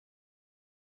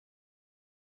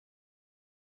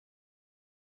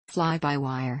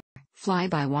Fly-by-wire.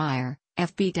 Fly-by-wire,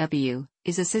 FBW,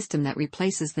 is a system that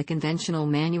replaces the conventional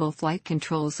manual flight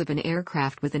controls of an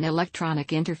aircraft with an electronic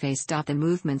interface. The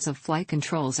movements of flight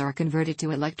controls are converted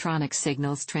to electronic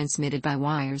signals transmitted by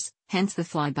wires, hence the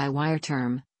fly-by-wire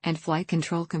term, and flight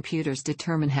control computers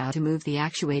determine how to move the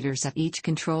actuators at each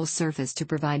control surface to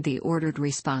provide the ordered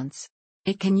response.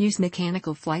 It can use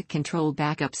mechanical flight control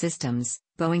backup systems,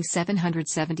 Boeing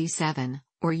 777,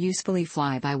 or use fully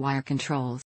fly-by-wire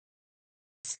controls.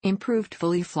 Improved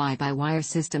fully fly-by-wire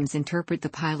systems interpret the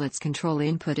pilot's control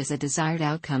input as a desired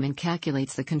outcome and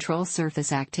calculates the control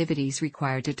surface activities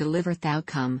required to deliver the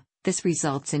outcome. This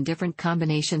results in different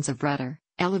combinations of rudder,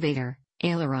 elevator,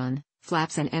 aileron,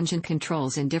 flaps and engine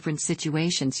controls in different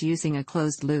situations using a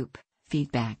closed-loop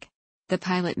feedback. The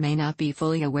pilot may not be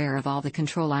fully aware of all the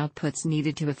control outputs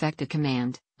needed to effect a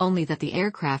command, only that the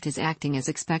aircraft is acting as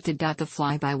expected. The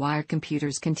fly-by-wire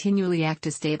computers continually act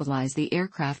to stabilize the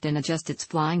aircraft and adjust its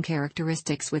flying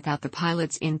characteristics without the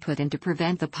pilot's input and to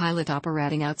prevent the pilot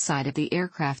operating outside of the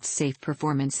aircraft's safe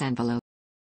performance envelope.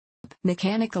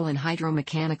 Mechanical and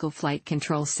hydromechanical flight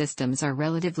control systems are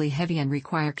relatively heavy and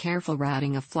require careful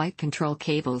routing of flight control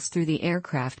cables through the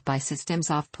aircraft by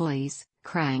systems of pulleys,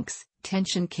 cranks,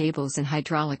 tension cables and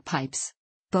hydraulic pipes.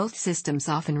 Both systems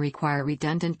often require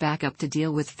redundant backup to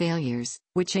deal with failures,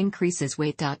 which increases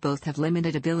weight. Both have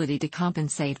limited ability to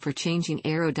compensate for changing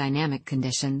aerodynamic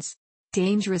conditions.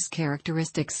 Dangerous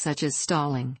characteristics such as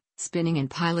stalling, spinning and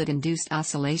pilot-induced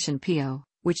oscillation (PO),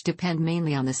 which depend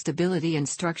mainly on the stability and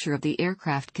structure of the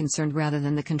aircraft concerned rather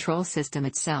than the control system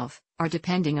itself, are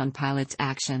depending on pilot's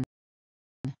action.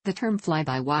 The term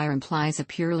fly-by-wire implies a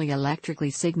purely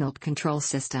electrically signaled control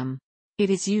system. It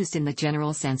is used in the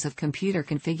general sense of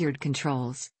computer-configured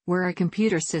controls, where a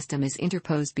computer system is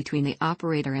interposed between the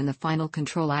operator and the final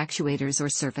control actuators or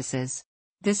surfaces.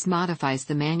 This modifies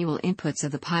the manual inputs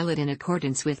of the pilot in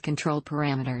accordance with control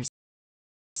parameters.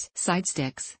 Side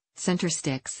sticks, center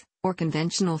sticks, or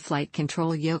conventional flight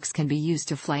control yokes can be used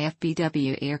to fly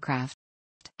FBW aircraft.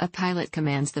 A pilot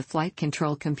commands the flight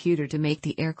control computer to make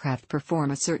the aircraft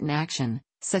perform a certain action,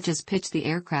 such as pitch the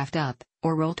aircraft up,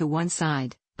 or roll to one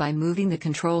side, by moving the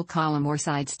control column or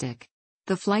side stick.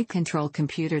 The flight control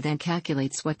computer then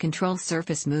calculates what control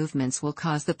surface movements will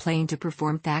cause the plane to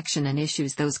perform the action and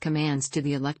issues those commands to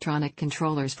the electronic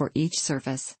controllers for each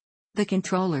surface. The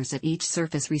controllers at each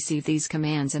surface receive these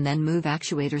commands and then move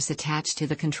actuators attached to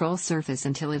the control surface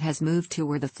until it has moved to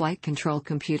where the flight control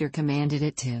computer commanded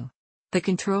it to. The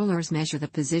controllers measure the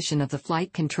position of the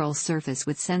flight control surface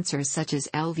with sensors such as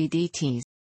LVDTs.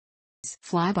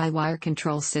 Fly-by-wire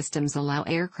control systems allow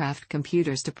aircraft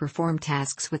computers to perform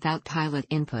tasks without pilot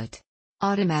input.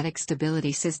 Automatic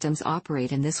stability systems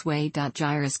operate in this way.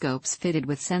 Gyroscopes fitted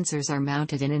with sensors are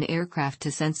mounted in an aircraft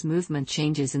to sense movement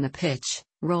changes in the pitch,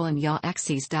 roll and yaw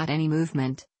axes. Any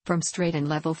movement, from straight and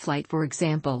level flight for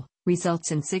example,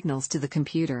 results in signals to the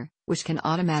computer, which can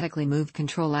automatically move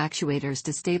control actuators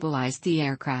to stabilize the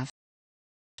aircraft.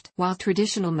 While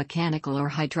traditional mechanical or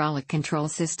hydraulic control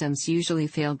systems usually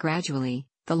fail gradually,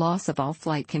 the loss of all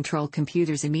flight control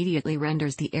computers immediately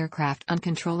renders the aircraft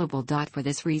uncontrollable. For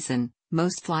this reason,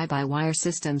 most fly-by-wire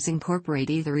systems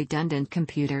incorporate either redundant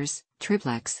computers,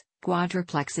 triplex,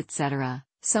 quadruplex etc.,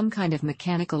 some kind of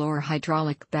mechanical or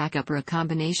hydraulic backup or a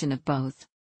combination of both.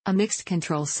 A mixed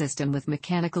control system with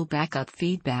mechanical backup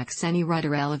feedbacks any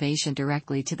rudder elevation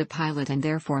directly to the pilot and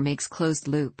therefore makes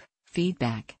closed-loop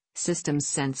feedback systems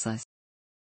senseless.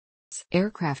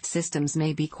 Aircraft systems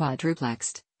may be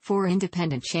quadruplexed, 4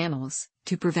 independent channels,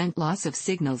 to prevent loss of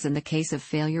signals in the case of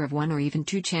failure of 1 or even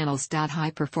 2 channels.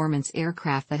 High-performance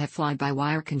aircraft that have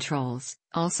fly-by-wire controls,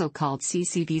 also called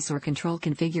CCVs or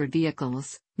control-configured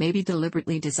vehicles, may be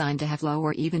deliberately designed to have low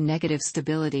or even negative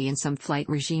stability in some flight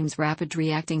regimes.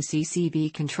 Rapid-reacting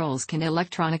CCV controls can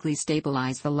electronically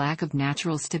stabilize the lack of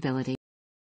natural stability.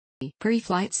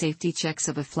 Pre-flight safety checks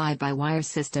of a fly-by-wire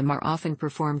system are often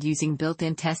performed using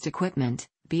built-in test equipment,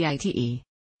 BITE.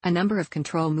 A number of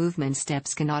control movement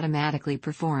steps can automatically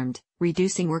performed,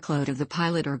 reducing workload of the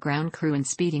pilot or ground crew and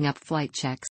speeding up flight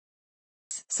checks.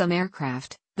 Some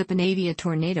aircraft, the Panavia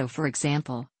Tornado for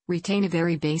example, retain a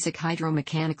very basic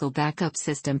hydromechanical backup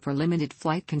system for limited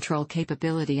flight control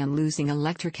capability and losing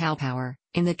electrical power.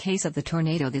 In the case of the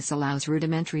Tornado, this allows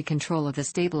rudimentary control of the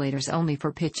stabilators only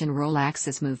for pitch and roll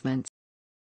axis movements.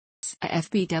 A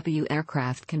FBW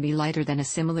aircraft can be lighter than a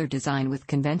similar design with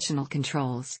conventional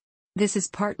controls. This is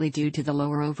partly due to the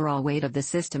lower overall weight of the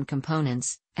system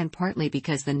components, and partly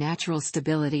because the natural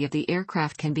stability of the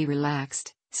aircraft can be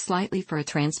relaxed, slightly for a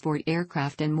transport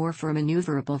aircraft and more for a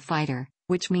maneuverable fighter,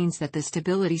 which means that the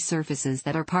stability surfaces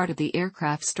that are part of the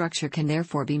aircraft structure can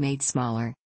therefore be made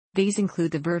smaller. These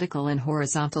include the vertical and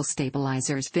horizontal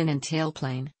stabilizers fin and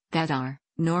tailplane, that are,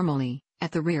 normally,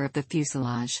 at the rear of the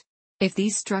fuselage. If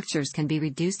these structures can be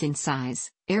reduced in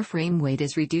size, airframe weight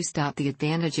is reduced. The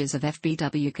advantages of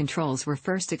FBW controls were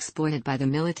first exploited by the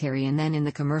military and then in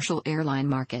the commercial airline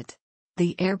market.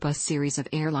 The Airbus series of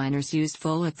airliners used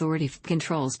full authority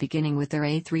controls beginning with their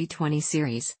A320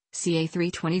 series,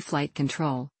 CA320 flight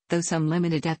control, though some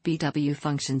limited FBW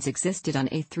functions existed on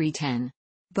A310.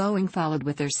 Boeing followed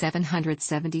with their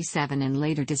 777 and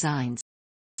later designs.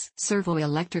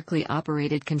 Servo-electrically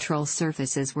operated control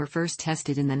surfaces were first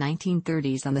tested in the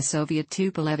 1930s on the Soviet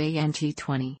Tupolev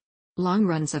AN-T-20. Long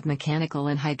runs of mechanical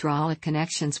and hydraulic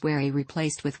connections were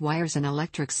replaced with wires and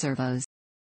electric servos.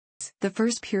 The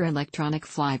first pure electronic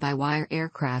fly-by-wire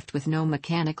aircraft with no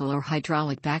mechanical or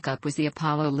hydraulic backup was the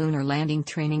Apollo Lunar Landing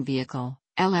Training Vehicle,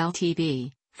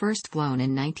 LLTV, first flown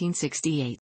in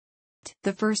 1968.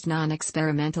 The first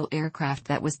non-experimental aircraft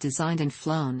that was designed and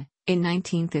flown, in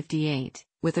 1958,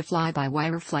 with a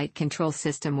fly-by-wire flight control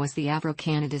system was the Avro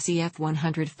Canada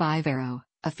CF-105 Aero,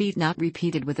 a feat not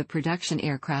repeated with a production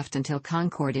aircraft until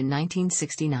Concorde in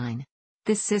 1969.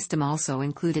 This system also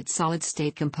included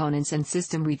solid-state components and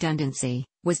system redundancy,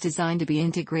 was designed to be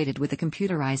integrated with a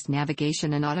computerized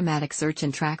navigation and automatic search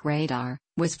and track radar,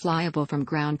 was flyable from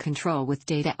ground control with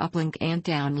data uplink and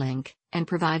downlink, and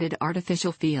provided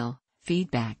artificial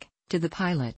feedback, to the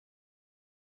pilot.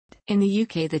 In the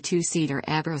UK, the two-seater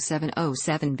Avro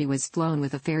 707B was flown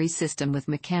with a ferry system with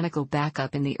mechanical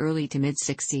backup in the early to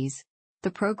mid-60s.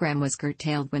 The program was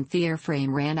curtailed when the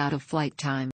airframe ran out of flight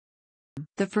time.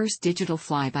 The first digital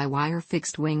fly-by-wire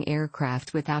fixed-wing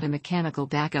aircraft without a mechanical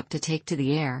backup to take to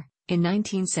the air, in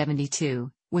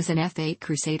 1972, was an F-8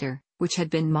 Crusader, which had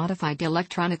been modified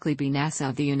electronically by NASA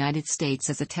of the United States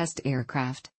as a test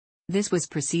aircraft. This was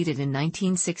preceded in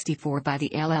 1964 by the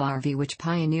LLRV, which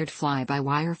pioneered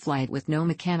fly-by-wire flight with no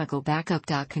mechanical backup.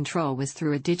 Control was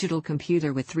through a digital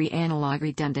computer with 3 analog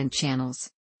redundant channels.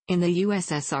 In the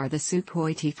USSR, the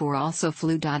Sukhoi T-4 also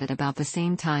flew. At about the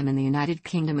same time in the United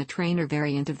Kingdom, a trainer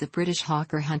variant of the British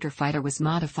Hawker Hunter fighter was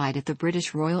modified at the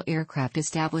British Royal Aircraft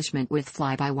Establishment with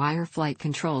fly-by-wire flight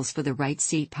controls for the right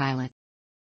seat pilot.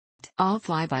 All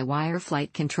fly-by-wire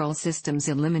flight control systems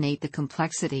eliminate the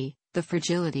complexity, the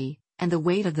fragility, and the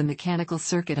weight of the mechanical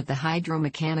circuit of the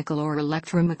hydromechanical or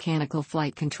electromechanical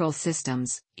flight control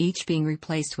systems, each being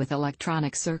replaced with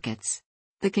electronic circuits.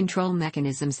 The control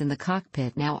mechanisms in the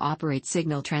cockpit now operate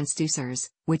signal transducers,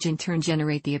 which in turn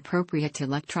generate the appropriate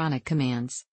electronic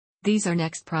commands. These are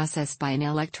next processed by an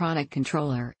electronic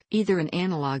controller, either an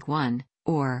analog one,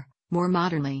 or, more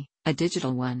modernly, a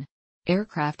digital one.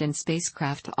 Aircraft and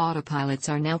spacecraft autopilots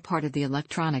are now part of the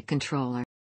electronic controller.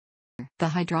 The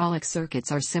hydraulic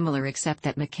circuits are similar except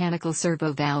that mechanical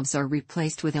servo valves are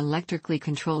replaced with electrically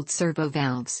controlled servo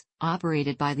valves,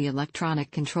 operated by the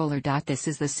electronic controller. This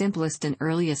is the simplest and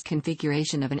earliest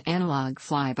configuration of an analog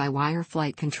fly-by-wire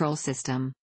flight control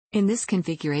system. In this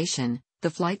configuration,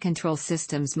 the flight control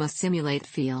systems must simulate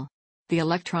feel. The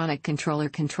electronic controller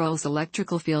controls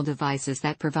electrical field devices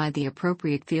that provide the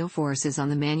appropriate feel forces on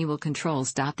the manual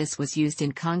controls. This was used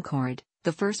in Concorde,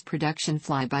 the first production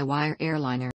fly-by-wire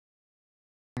airliner.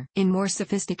 In more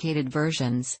sophisticated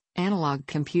versions, analog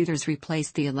computers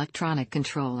replaced the electronic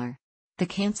controller. The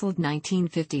cancelled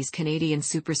 1950s Canadian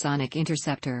supersonic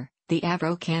interceptor, the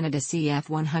Avro Canada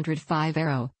CF-105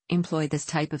 Aero, employed this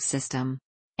type of system.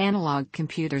 Analog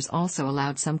computers also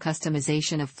allowed some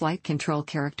customization of flight control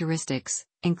characteristics,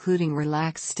 including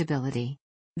relaxed stability.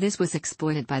 This was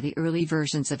exploited by the early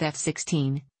versions of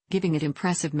F-16, giving it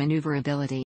impressive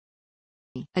maneuverability.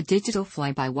 A digital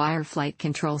fly-by-wire flight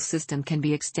control system can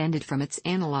be extended from its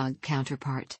analog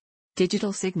counterpart.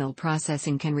 Digital signal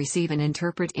processing can receive and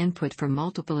interpret input from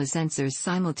multiple sensors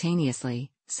simultaneously,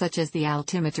 such as the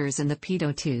altimeters and the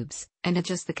pitot tubes, and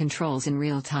adjust the controls in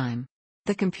real time.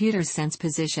 The computers sense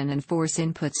position and force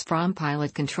inputs from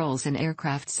pilot controls and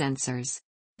aircraft sensors.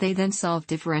 They then solve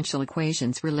differential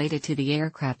equations related to the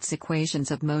aircraft's equations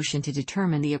of motion to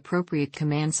determine the appropriate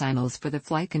command signals for the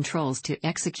flight controls to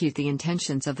execute the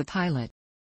intentions of the pilot.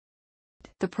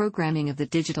 The programming of the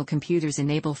digital computers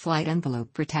enable flight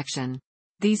envelope protection.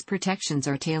 These protections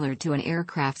are tailored to an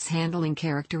aircraft's handling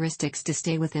characteristics to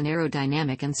stay within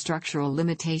aerodynamic and structural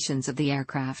limitations of the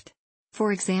aircraft.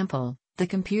 For example, the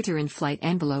computer in flight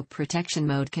envelope protection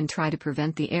mode can try to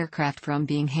prevent the aircraft from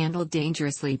being handled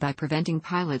dangerously by preventing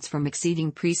pilots from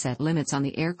exceeding preset limits on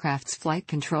the aircraft's flight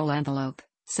control envelope,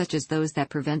 such as those that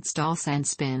prevent stalls and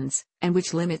spins, and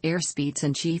which limit airspeeds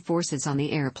and g-forces on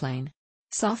the airplane.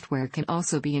 Software can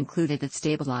also be included that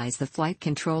stabilize the flight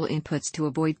control inputs to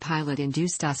avoid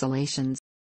pilot-induced oscillations.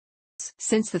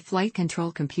 Since the flight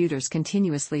control computers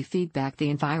continuously feedback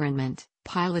the environment,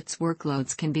 pilots'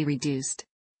 workloads can be reduced.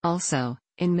 Also,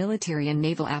 in military and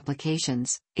naval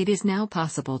applications, it is now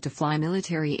possible to fly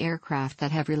military aircraft that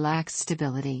have relaxed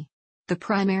stability. The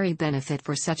primary benefit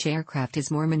for such aircraft is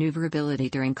more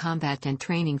maneuverability during combat and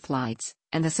training flights,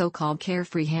 and the so-called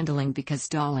carefree handling because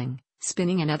stalling,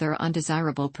 spinning and other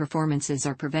undesirable performances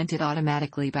are prevented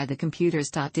automatically by the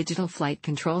computers. Digital flight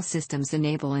control systems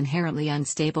enable inherently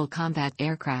unstable combat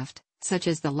aircraft, such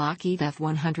as the Lockheed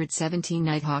F-117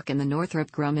 Nighthawk and the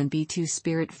Northrop Grumman B-2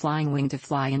 Spirit flying wing to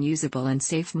fly in usable and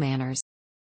safe manners.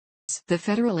 The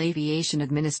Federal Aviation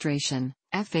Administration,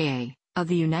 FAA, of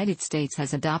the United States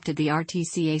has adopted the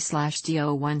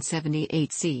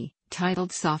RTCA/DO-178C,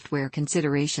 titled Software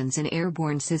Considerations in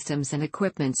Airborne Systems and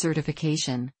Equipment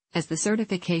Certification, as the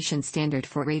certification standard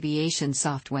for aviation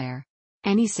software.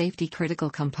 Any safety-critical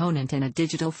component in a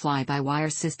digital fly-by-wire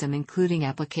system, including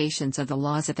applications of the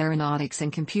laws of aeronautics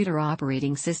and computer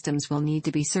operating systems, will need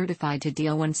to be certified to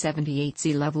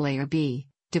DO-178C Level A or B,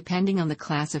 depending on the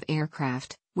class of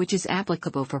aircraft, which is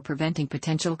applicable for preventing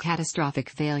potential catastrophic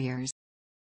failures.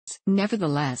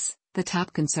 Nevertheless, the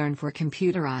top concern for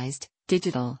computerized,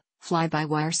 digital,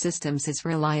 fly-by-wire systems is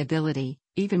reliability,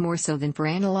 even more so than for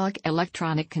analog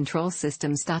electronic control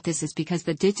systems. This is because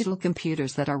the digital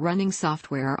computers that are running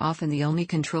software are often the only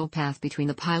control path between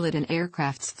the pilot and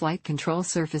aircraft's flight control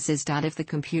surfaces. If the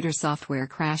computer software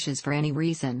crashes for any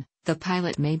reason, the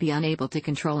pilot may be unable to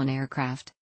control an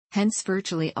aircraft. Hence,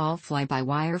 virtually all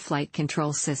fly-by-wire flight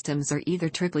control systems are either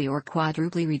triply or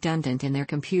quadruply redundant in their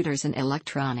computers and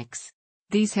electronics.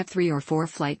 These have 3 or 4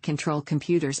 flight control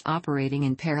computers operating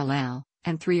in parallel,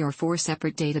 and 3 or 4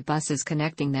 separate data buses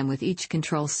connecting them with each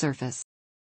control surface.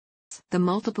 The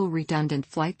multiple redundant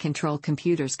flight control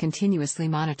computers continuously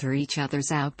monitor each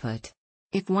other's output.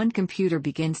 If one computer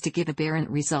begins to give aberrant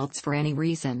results for any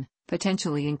reason,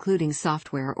 potentially including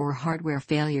software or hardware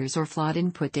failures or flawed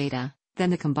input data, then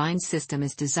the combined system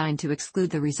is designed to exclude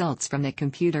the results from that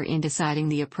computer in deciding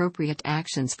the appropriate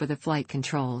actions for the flight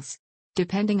controls.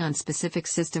 Depending on specific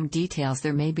system details,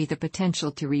 there may be the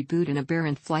potential to reboot an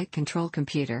aberrant flight control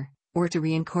computer, or to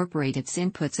reincorporate its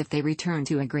inputs if they return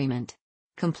to agreement.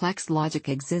 Complex logic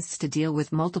exists to deal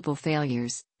with multiple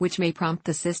failures, which may prompt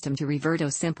the system to revert to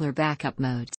simpler backup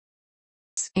modes.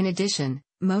 In addition,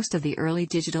 most of the early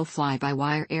digital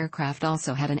fly-by-wire aircraft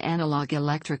also had an analog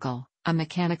electrical, a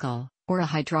mechanical, or a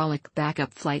hydraulic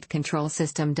backup flight control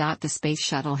system. The Space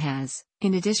Shuttle has,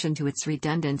 in addition to its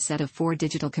redundant set of 4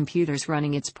 digital computers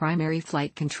running its primary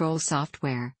flight control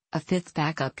software, a 5th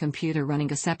backup computer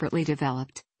running a separately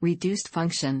developed, reduced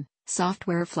function,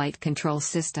 software flight control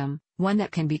system, one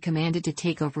that can be commanded to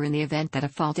take over in the event that a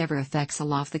fault ever affects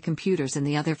all of the computers in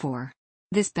the other 4.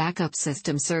 This backup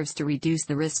system serves to reduce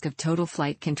the risk of total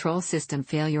flight control system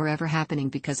failure ever happening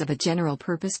because of a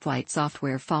general-purpose flight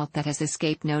software fault that has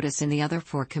escaped notice in the other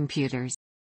 4 computers.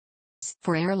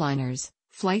 For airliners,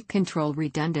 flight control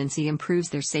redundancy improves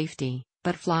their safety,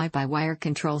 but fly-by-wire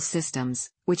control systems,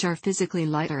 which are physically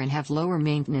lighter and have lower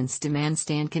maintenance demands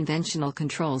than conventional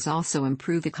controls, also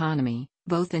improve economy,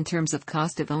 both in terms of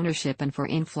cost of ownership and for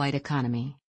in-flight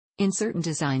economy. In certain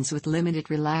designs with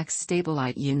limited relaxed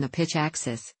stabilite in the pitch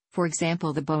axis, for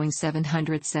example the Boeing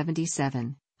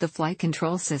 777, the flight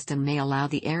control system may allow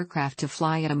the aircraft to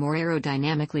fly at a more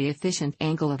aerodynamically efficient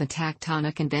angle of attack on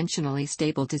a conventionally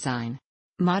stable design.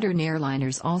 Modern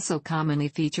airliners also commonly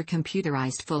feature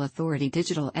computerized full-authority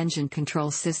digital engine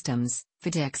control systems,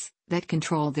 FDICs, that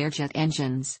control their jet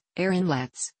engines, air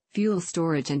inlets, fuel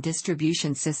storage and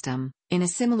distribution system, in a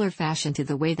similar fashion to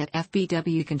the way that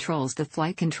FBW controls the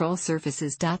flight control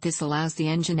surfaces. This allows the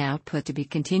engine output to be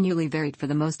continually varied for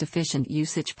the most efficient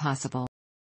usage possible.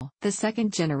 The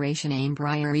second-generation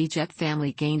Embraer E-Jet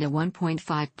family gained a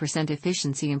 1.5%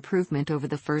 efficiency improvement over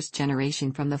the first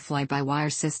generation from the fly-by-wire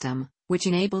system, which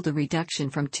enabled a reduction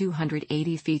from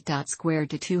 280 feet squared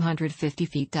to 250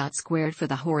 feet squared for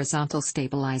the horizontal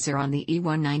stabilizer on the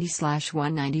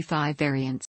E190/195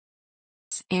 variants.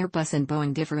 Airbus and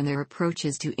Boeing differ in their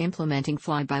approaches to implementing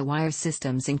fly-by-wire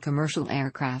systems in commercial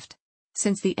aircraft.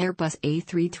 Since the Airbus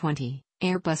A320,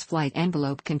 Airbus flight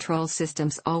envelope control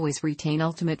systems always retain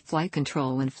ultimate flight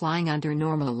control when flying under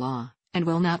normal law, and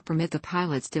will not permit the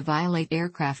pilots to violate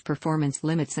aircraft performance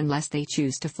limits unless they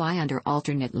choose to fly under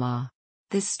alternate law.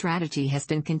 This strategy has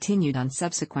been continued on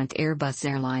subsequent Airbus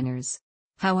airliners.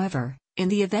 However, in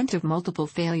the event of multiple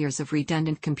failures of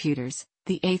redundant computers,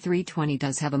 the A320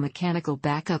 does have a mechanical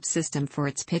backup system for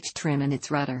its pitch trim and its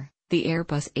rudder. The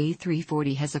Airbus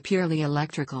A340 has a purely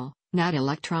electrical, not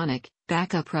electronic,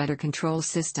 backup rudder control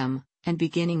system, and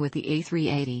beginning with the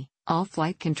A380, All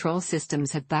flight control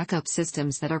systems have backup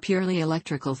systems that are purely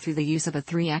electrical through the use of a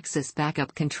 3-axis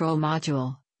backup control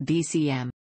module, BCM.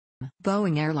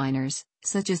 Boeing airliners,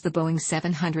 such as the Boeing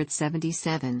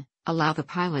 777, allow the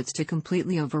pilots to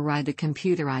completely override the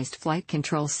computerized flight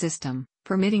control system,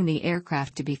 permitting the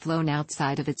aircraft to be flown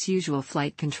outside of its usual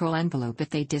flight control envelope if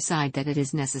they decide that it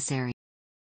is necessary.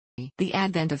 The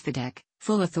advent of FDEC,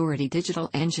 Full Authority Digital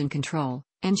Engine Control,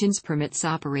 engines permits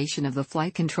operation of the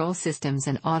flight control systems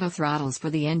and auto throttles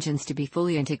for the engines to be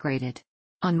fully integrated.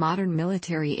 On modern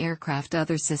military aircraft,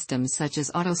 other systems such as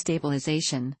auto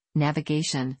stabilization,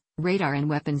 navigation, radar and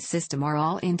weapons system are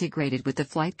all integrated with the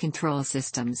flight control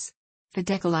systems.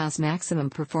 FDEC allows maximum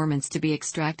performance to be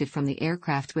extracted from the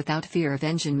aircraft without fear of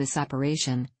engine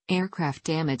misoperation, aircraft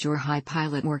damage or high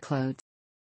pilot workloads.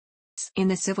 In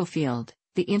the civil field,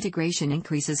 the integration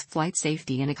increases flight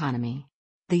safety and economy.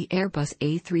 The Airbus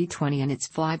A320 and its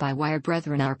fly-by-wire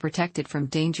brethren are protected from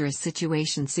dangerous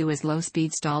situations such as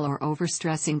low-speed stall or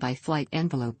overstressing by flight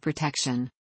envelope protection.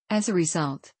 As a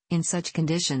result, in such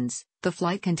conditions, the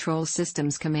flight control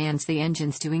systems commands the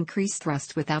engines to increase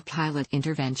thrust without pilot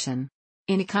intervention.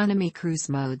 In economy cruise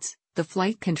modes, the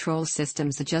flight control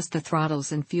systems adjust the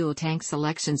throttles and fuel tank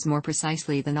selections more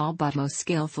precisely than all but most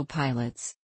skillful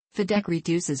pilots. FDEC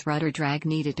reduces rudder drag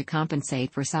needed to compensate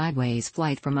for sideways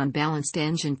flight from unbalanced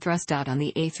engine thrust out on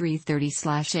the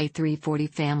A330/A340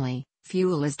 family.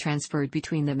 Fuel is transferred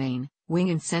between the main, wing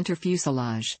and center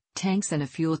fuselage, tanks and a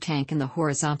fuel tank in the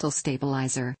horizontal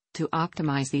stabilizer, to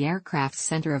optimize the aircraft's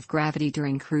center of gravity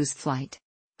during cruise flight.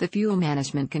 The fuel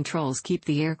management controls keep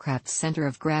the aircraft's center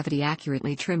of gravity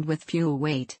accurately trimmed with fuel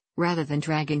weight, rather than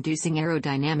drag-inducing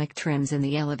aerodynamic trims in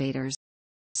the elevators.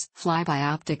 Fly-by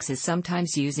optics is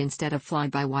sometimes used instead of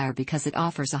fly-by-wire because it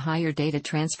offers a higher data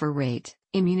transfer rate,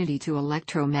 immunity to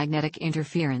electromagnetic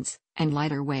interference, and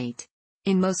lighter weight.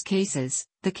 In most cases,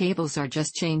 the cables are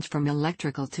just changed from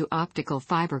electrical to optical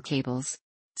fiber cables.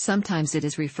 Sometimes it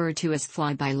is referred to as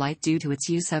fly-by-light due to its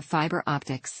use of fiber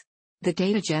optics. The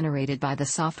data generated by the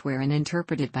software and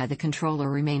interpreted by the controller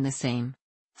remain the same.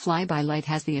 Fly-by-light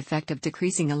has the effect of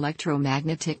decreasing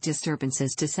electromagnetic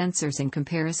disturbances to sensors in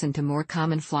comparison to more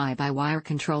common fly-by-wire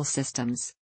control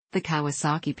systems. The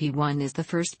Kawasaki P-1 is the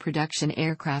first production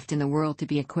aircraft in the world to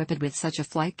be equipped with such a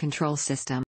flight control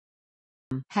system.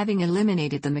 Having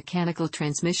eliminated the mechanical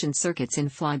transmission circuits in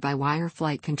fly-by-wire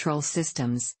flight control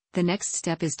systems, the next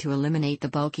step is to eliminate the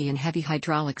bulky and heavy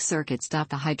hydraulic circuits. The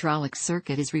hydraulic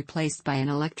circuit is replaced by an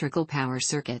electrical power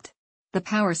circuit. The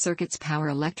power circuits power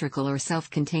electrical or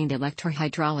self-contained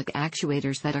electrohydraulic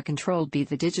actuators that are controlled by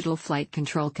the digital flight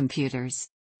control computers.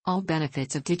 All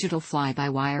benefits of digital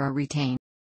fly-by-wire are retained.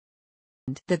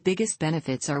 The biggest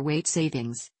benefits are weight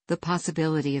savings, the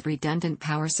possibility of redundant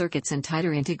power circuits and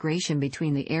tighter integration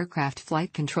between the aircraft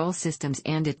flight control systems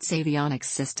and its avionics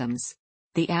systems.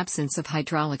 The absence of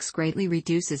hydraulics greatly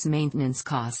reduces maintenance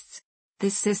costs.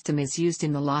 This system is used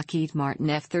in the Lockheed Martin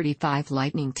F-35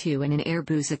 Lightning II and in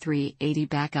Airbus A380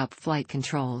 backup flight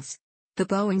controls. The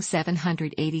Boeing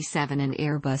 787 and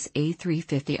Airbus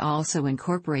A350 also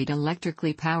incorporate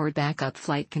electrically powered backup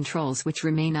flight controls which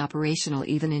remain operational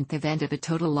even in the event of a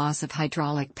total loss of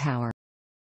hydraulic power.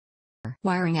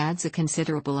 Wiring adds a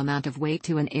considerable amount of weight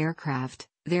to an aircraft,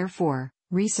 therefore,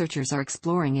 researchers are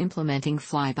exploring implementing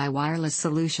fly-by-wireless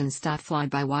solutions.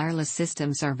 Fly-by-wireless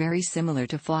systems are very similar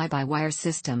to fly-by-wire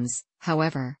systems,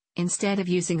 however, instead of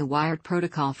using a wired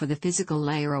protocol for the physical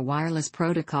layer, a wireless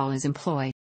protocol is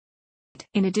employed.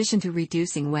 In addition to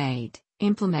reducing weight,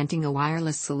 implementing a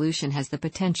wireless solution has the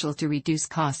potential to reduce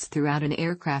costs throughout an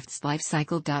aircraft's life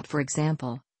cycle. For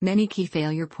example, many key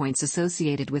failure points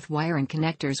associated with wire and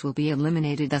connectors will be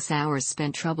eliminated, thus hours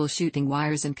spent troubleshooting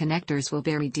wires and connectors will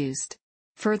be reduced.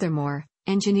 Furthermore,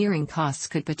 engineering costs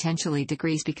could potentially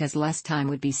decrease because less time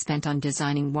would be spent on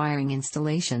designing wiring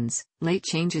installations, late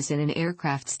changes in an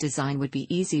aircraft's design would be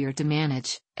easier to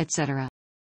manage, etc.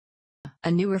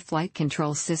 A newer flight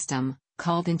control system,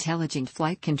 called Intelligent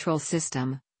Flight Control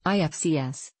System,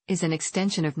 IFCS, is an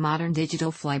extension of modern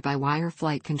digital fly-by-wire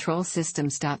flight control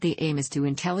systems. The aim is to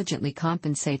intelligently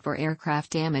compensate for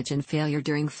aircraft damage and failure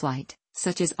during flight,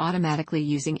 such as automatically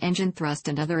using engine thrust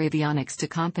and other avionics to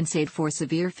compensate for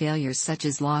severe failures such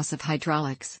as loss of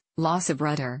hydraulics, loss of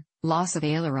rudder, loss of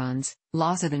ailerons,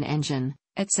 loss of an engine,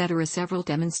 etc. Several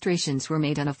demonstrations were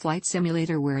made on a flight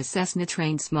simulator where a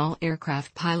Cessna-trained small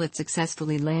aircraft pilot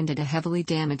successfully landed a heavily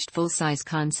damaged full-size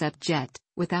concept jet,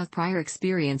 without prior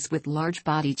experience with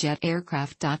large-body jet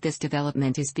aircraft. This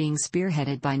development is being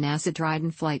spearheaded by NASA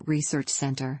Dryden Flight Research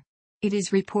Center. It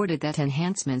is reported that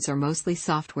enhancements are mostly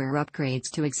software upgrades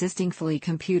to existing fully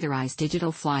computerized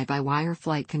digital fly-by-wire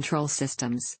flight control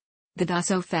systems. The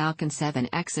Dassault Falcon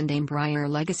 7X and Embraer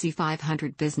Legacy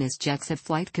 500 business jets have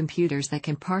flight computers that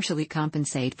can partially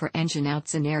compensate for engine-out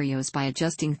scenarios by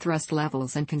adjusting thrust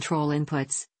levels and control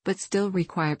inputs, but still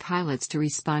require pilots to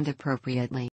respond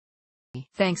appropriately.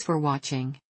 Thanks for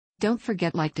watching. Don't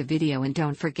forget to like the video and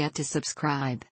don't forget to subscribe.